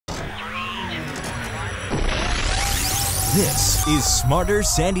This is Smarter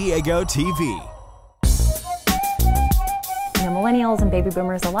San Diego TV. Millennials and baby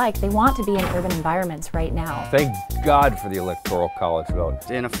boomers alike, they want to be in urban environments right now. Thank God for the Electoral College vote.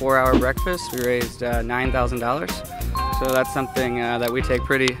 In a 4-hour breakfast, we raised $9,000. So that's something that we take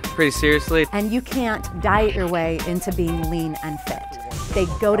pretty seriously. And you can't diet your way into being lean and fit. They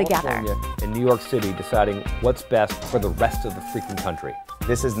go together. In New York City, deciding what's best for the rest of the freaking country.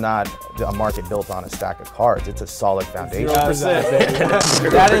 This is not a market built on a stack of cards. It's a solid foundation.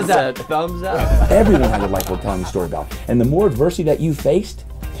 That is a thumbs up. Everyone has a life worth telling the story about. And the more adversity that you faced,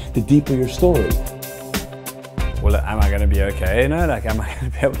 the deeper your story. Well, am I going to be okay in it? Like, am I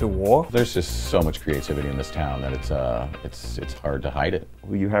going to be able to walk? There's just so much creativity in this town that it's hard to hide it.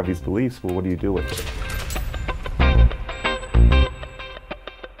 Well, you have these beliefs, well, what do you do with it?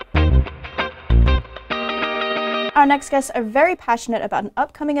 Our next guests are very passionate about an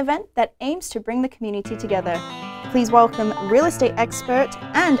upcoming event that aims to bring the community together. Please welcome real estate expert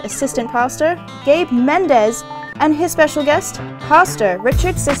and assistant pastor, Gabe Mendez, and his special guest, Pastor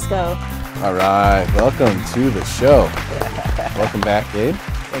Richard Cisco. All right, welcome to the show. Welcome back, Gabe.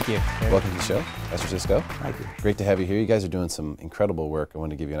 Thank you. Welcome to the show, Pastor Cisco. Thank you. Great to have you here. You guys are doing some incredible work. I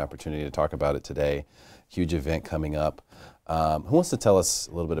wanted to give you an opportunity to talk about it today. Huge event coming up. Who wants to tell us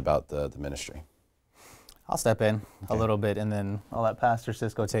a little bit about the ministry? I'll step in a little bit, and then I'll let Pastor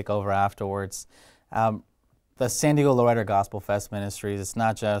Cisco take over afterwards. The San Diego Lowrider Gospel Fest Ministries, it's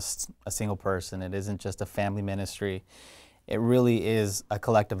not just a single person. It isn't just a family ministry. It really is a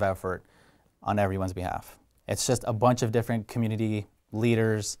collective effort on everyone's behalf. It's just a bunch of different community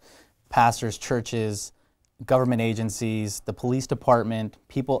leaders, pastors, churches, government agencies, the police department,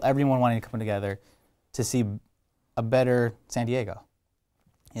 people, everyone wanting to come together to see a better San Diego,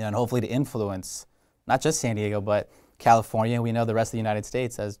 and hopefully to influence not just San Diego, but California. We know the rest of the United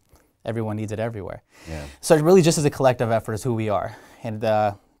States, as everyone needs it everywhere. Yeah. So it really just is a collective effort is who we are. And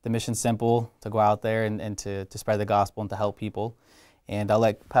the mission's simple, to go out there and to spread the gospel and to help people. And I'll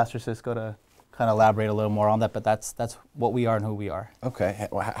let Pastor Cisco to kind of elaborate a little more on that, but that's what we are and who we are. Okay.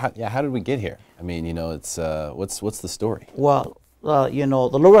 Well, how did we get here? I mean, it's what's the story? Well, the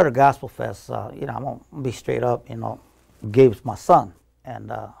Lowrider Gospel Fest, I'm going to be straight up, Gabe's my son,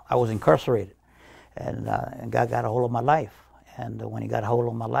 and I was incarcerated. And God got a hold of my life. And when he got a hold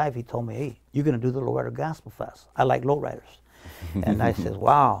of my life, he told me, hey, you're going to do the Lowrider Gospel Fest. I like lowriders. And I said,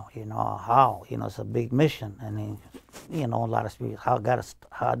 wow, how? It's a big mission. And, a lot of people, how does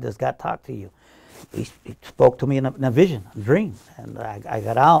God talk to you? He spoke to me in a vision, a dream. And I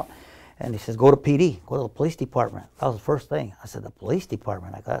got out, and he says, go to PD, go to the police department. That was the first thing. I said, the police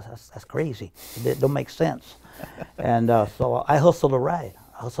department? That's crazy. It don't make sense. And so I hustled a ride.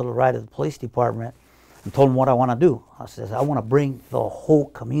 I hustled a ride at the police department and told them what I want to do. I says, I want to bring the whole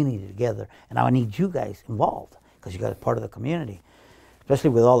community together, and I need you guys involved because you guys are part of the community,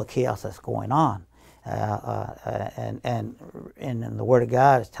 especially with all the chaos that's going on. And the Word of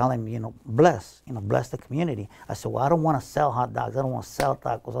God is telling me, bless the community. I said, well, I don't want to sell hot dogs. I don't want to sell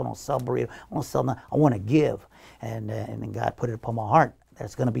tacos. I don't want to sell burritos. I want to sell nothing. I want to give. And then God put it upon my heart that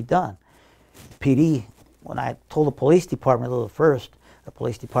it's going to be done. PD, when I told the police department the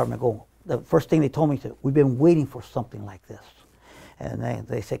police department the first thing they told me to, we've been waiting for something like this. And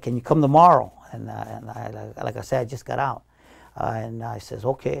they said, can you come tomorrow? And I, like I said, I just got out. And I says,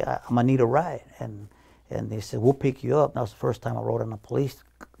 okay, I'm going to need a ride. And they said, we'll pick you up. That was the first time I rode in a police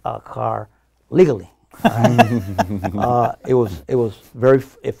car legally. It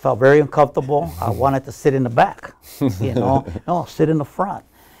felt very uncomfortable. I wanted to sit in the back, no, sit in the front.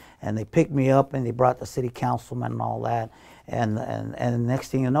 And they picked me up and they brought the city councilman and all that. And the next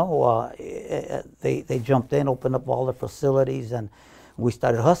thing you know, they jumped in, opened up all the facilities, and we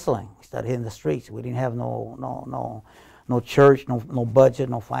started hustling. We started hitting the streets. We didn't have no church, no budget,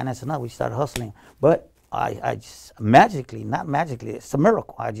 no finance, nothing. We started hustling. But I just not magically, it's a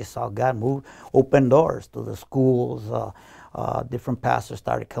miracle. I just saw God move, open doors to the schools. Different pastors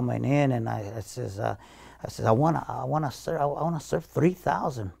started coming in, and I said, I want to serve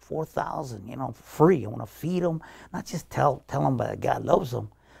 3,000, 4,000, free. I want to feed them, not just tell them that God loves them.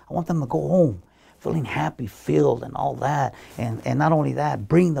 I want them to go home feeling happy, filled, and all that. And not only that,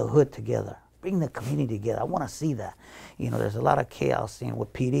 bring the hood together, bring the community together. I want to see that. There's a lot of chaos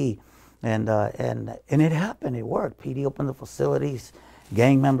with PD, and it happened. It worked. PD opened the facilities.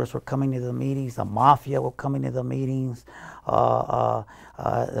 Gang members were coming to the meetings. The mafia were coming to the meetings. The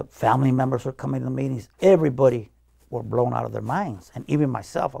family members were coming to the meetings. Everybody were blown out of their minds. And even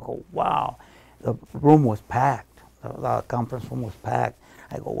myself, I go, wow. The room was packed. The conference room was packed.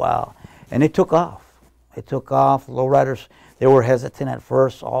 I go, wow. And it took off. It took off. Lowriders, they were hesitant at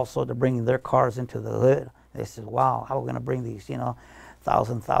first also to bring their cars into the hood They said, wow, how are we going to bring these, you know,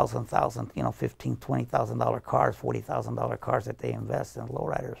 $1,000, you know, $15,000, $20,000 cars, $40,000 cars that they invest in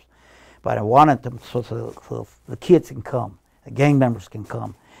lowriders. But I wanted them so the kids can come, the gang members can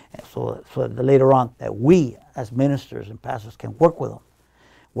come, and so that later on that we as ministers and pastors can work with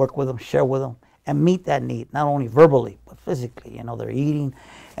them, share with them, and meet that need, not only verbally but physically. You know, they're eating,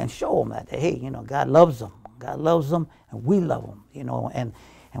 and show them that hey, you know, God loves them, and we love them. You know, and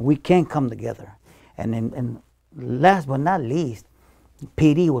we can come together. And last but not least,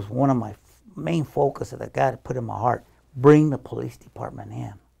 PD was one of my main focuses that God put in my heart. Bring the police department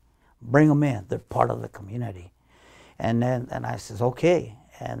in. Bring them in. They're part of the community. And I says, okay.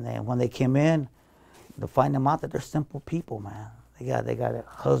 And then when they came in, to find them out that they're simple people, man. They got a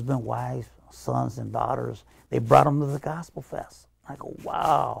husband, wives, sons, and daughters. They brought them to the Gospel Fest. I go,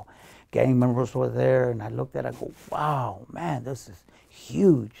 wow. Gang members were there, and I looked at it, I go, wow, man, this is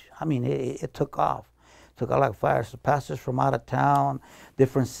huge. I mean, it took off. Took out like fire. So pastors from out of town,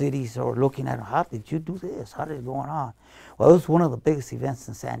 different cities are looking at, how did you do this? How did it going on? Well, it was one of the biggest events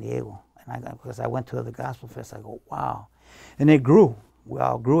in San Diego. And because I went to the Gospel Fest, I go, wow. And it grew. We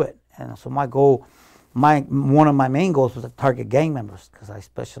all grew it. And so my goal, one of my main goals was to target gang members, because I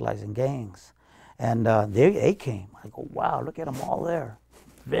specialize in gangs. And they came. I go, wow, look at them all there.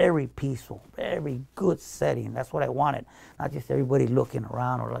 Very peaceful, very good setting. That's what I wanted. Not just everybody looking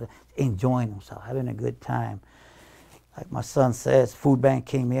around or like enjoying themselves, having a good time. Like my son says, food bank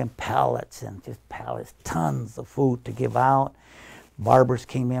came in, pallets and just pallets, tons of food to give out. Barbers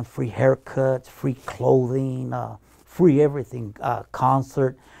came in, free haircuts, free clothing, free everything.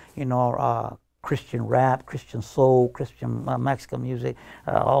 Concert, you know, Christian rap, Christian soul, Christian Mexican music,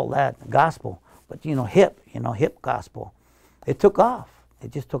 all that, gospel. But you know, hip gospel. It took off.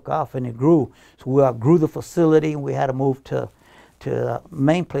 It just took off and it grew. So we grew the facility, and we had to move to the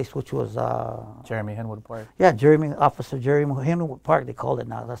main place, which was Jeremy Henwood Park. Yeah, Officer Jeremy Henwood Park, they called it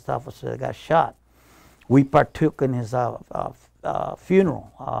now. That's the officer that got shot. We partook in his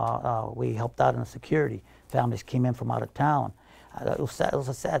funeral. We helped out in the security. Families came in from out of town. It was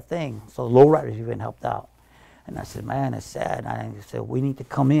a sad thing. So the lowriders even helped out. And I said, man, it's sad. And I said, we need to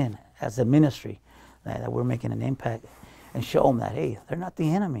come in as a ministry, that we're making an impact. And show them that, hey, they're not the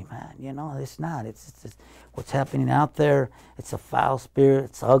enemy, man. You know, it's not. It's what's happening out there. It's a foul spirit.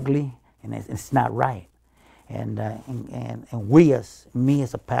 It's ugly, and it's not right. And me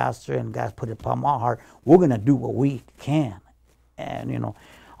as a pastor, and God's put it upon my heart, we're gonna do what we can, and you know,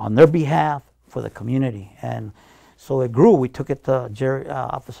 on their behalf for the community. And so it grew. We took it to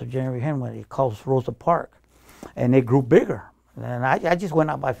Officer Jeremy Henwood. He calls Rosa Park, and it grew bigger. And I just went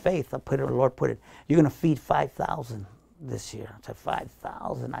out by faith. The Lord put it. You're gonna feed 5,000. This year. I said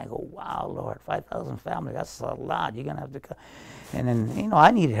 5,000. I go, wow, Lord, 5,000 family. That's a lot. You're gonna have to come. And then, you know, I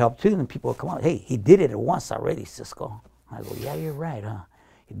needed help too. And people would come on. Hey, he did it once already, Cisco. I go, yeah, you're right, huh?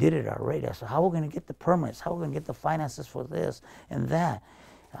 He did it already. I said, how are we gonna get the permits? How are we gonna get the finances for this and that?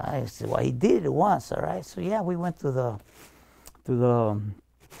 I said, well, he did it once, all right. So yeah, we went through the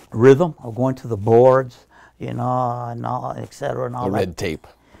rhythm of going to the boards, you know, and all, et cetera, and all the that. red tape.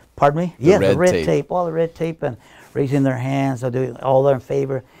 Pardon me? Yeah, the red tape, all the red tape, and raising their hands, all they're in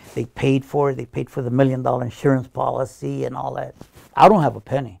favor. They paid for it. They paid for the $1 million insurance policy and all that. I don't have a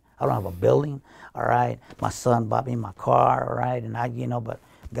penny. I don't have a building. All right. My son bought me my car. All right. And you know, but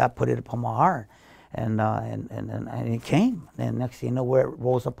God put it upon my heart, and it came. And next thing you know, we're at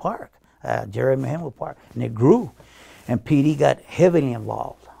Rosa Park, Jeremy Henwood Park, and it grew, and PD got heavily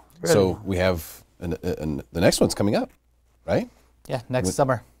involved. Really. So we have, and the next one's coming up, right? Yeah, next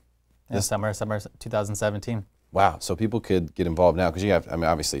summer. This summer 2017. Wow, so people could get involved now, because you have, I mean,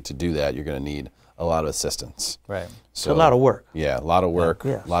 obviously to do that, you're going to need a lot of assistance. Right. So it's a lot of work. Yeah, a lot of work,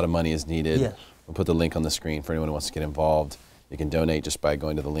 yes. A lot of money is needed. Yes. We'll put the link on the screen for anyone who wants to get involved. You can donate just by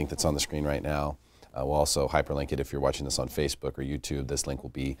going to the link that's on the screen right now. We'll also hyperlink it if you're watching this on Facebook or YouTube. This link will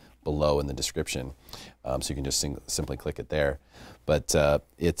be below in the description, so you can just simply click it there. But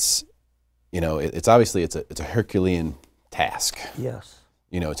it's, you know, it's obviously it's a Herculean task. Yes.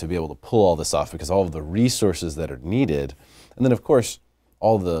 You know, to be able to pull all this off, because all of the resources that are needed, and then of course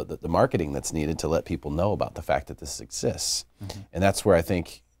all the marketing that's needed to let people know about the fact that this exists. Mm-hmm. And that's where I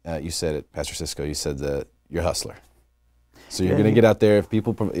think you said it, Pastor Cisco, you said that you're a hustler. So you're going to get out there, if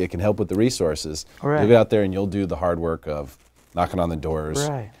people it can help with the resources, right. You'll get out there and you'll do the hard work of knocking on the doors,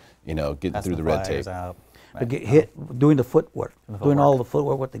 right. You know, getting through the red tape. Right. Doing the footwork, doing all the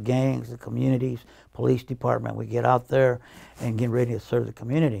footwork with the gangs, the communities, police department. We get out there and get ready to serve the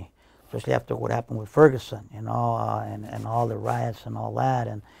community, especially after what happened with Ferguson, you know, and all the riots and all that.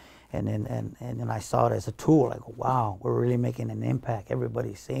 And then I saw it as a tool. Like, wow, we're really making an impact.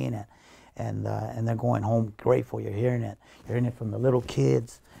 Everybody's seeing it, and they're going home grateful. You're hearing it. You're hearing it from the little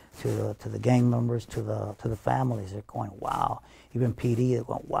kids to the gang members to the families. They're going, wow. Even PD, they're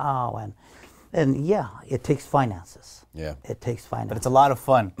going, wow. And yeah, it takes finances. Yeah, it takes finances. But it's a lot of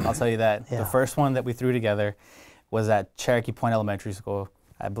fun. I'll tell you that. Yeah. The first one that we threw together was at Cherokee Point Elementary School.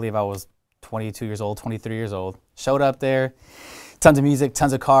 I believe I was 22 years old, 23 years old. Showed up there. Tons of music,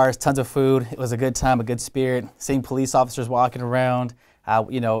 tons of cars, tons of food. It was a good time, a good spirit. Seeing police officers walking around,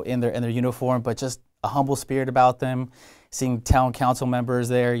 you know, in their uniform, but just a humble spirit about them. Seeing town council members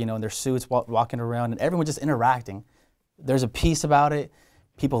there, you know, in their suits walking around, and everyone just interacting. There's a peace about it.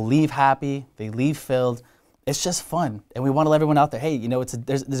 People leave happy. They leave filled. It's just fun, and we want to let everyone out there. Hey, you know,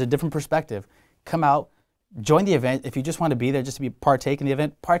 there's a different perspective. Come out, join the event. If you just want to be there, just to partake in the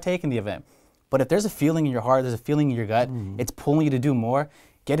event, partake in the event. But if there's a feeling in your heart, there's a feeling in your gut, it's pulling you to do more,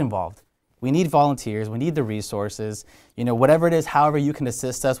 get involved. We need volunteers, we need the resources, you know, whatever it is, however you can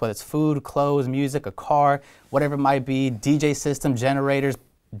assist us, whether it's food, clothes, music, a car, whatever it might be, DJ system, generators,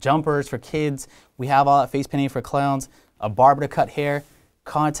 jumpers for kids. We have all that, face painting for clowns, a barber to cut hair.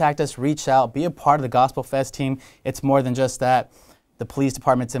 Contact us, reach out, be a part of the Gospel Fest team. It's more than just that. The police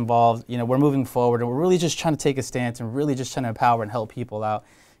department's involved. You know, we're moving forward, and we're really just trying to take a stance and really just trying to empower and help people out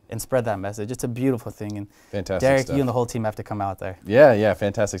and spread that message. It's a beautiful thing. And fantastic Derek, stuff. you and the whole team have to come out there. Yeah,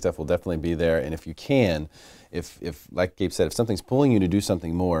 fantastic stuff. We'll definitely be there. And if you can, if like Gabe said, if something's pulling you to do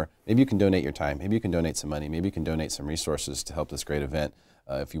something more, maybe you can donate your time. Maybe you can donate some money. Maybe you can donate some resources to help this great event.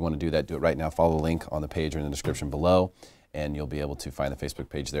 If you want to do that, do it right now. Follow the link on the page or in the description below, and you'll be able to find the Facebook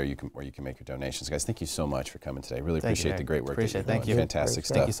page there where you can make your donations. Guys, thank you so much for coming today. Really appreciate the great work that you're doing. Thank you. Fantastic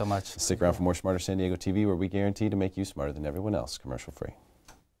stuff. Thank you so much. Stick around for more Smarter San Diego TV, where we guarantee to make you smarter than everyone else, commercial free.